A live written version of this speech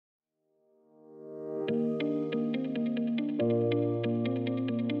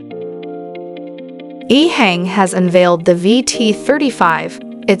EHang has unveiled the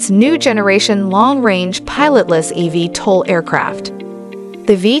VT35, its new generation long-range pilotless eVTOL aircraft.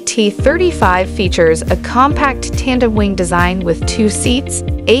 The VT35 features a compact tandem-wing design with 2 seats,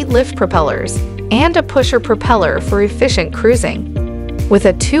 8 lift propellers, and a pusher propeller for efficient cruising. With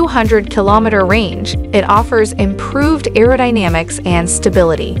a 200-kilometer range, it offers improved aerodynamics and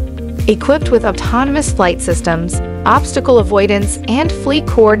stability. Equipped with autonomous flight systems, obstacle avoidance, and fleet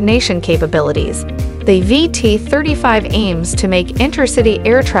coordination capabilities, the VT35 aims to make intercity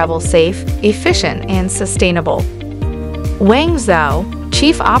air travel safe, efficient, and sustainable. Wang Zhao,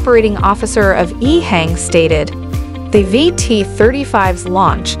 Chief Operating Officer of EHang, stated, "The VT35's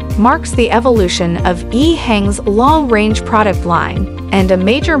launch marks the evolution of EHang's long-range product line and a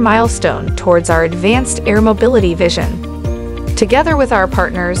major milestone towards our advanced air mobility vision. Together with our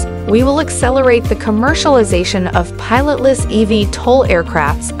partners, we will accelerate the commercialization of pilotless eVTOL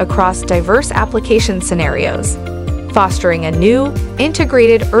aircrafts across diverse application scenarios, fostering a new,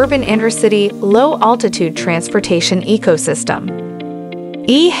 integrated urban intercity low-altitude transportation ecosystem."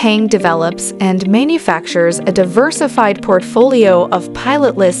 EHang develops and manufactures a diversified portfolio of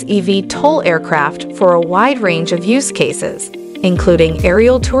pilotless eVTOL aircraft for a wide range of use cases, including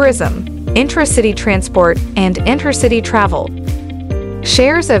aerial tourism, intracity transport, and intercity travel.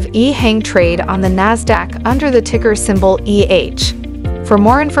 Shares of EHang trade on the NASDAQ under the ticker symbol EH. For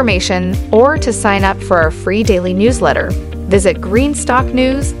more information or to sign up for our free daily newsletter, visit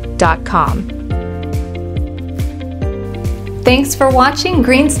greenstocknews.com. Thanks for watching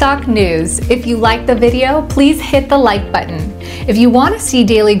Greenstock News. If you liked the video, please hit the like button. If you want to see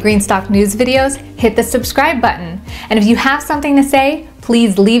daily Greenstock News videos, hit the subscribe button. And if you have something to say,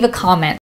 please leave a comment.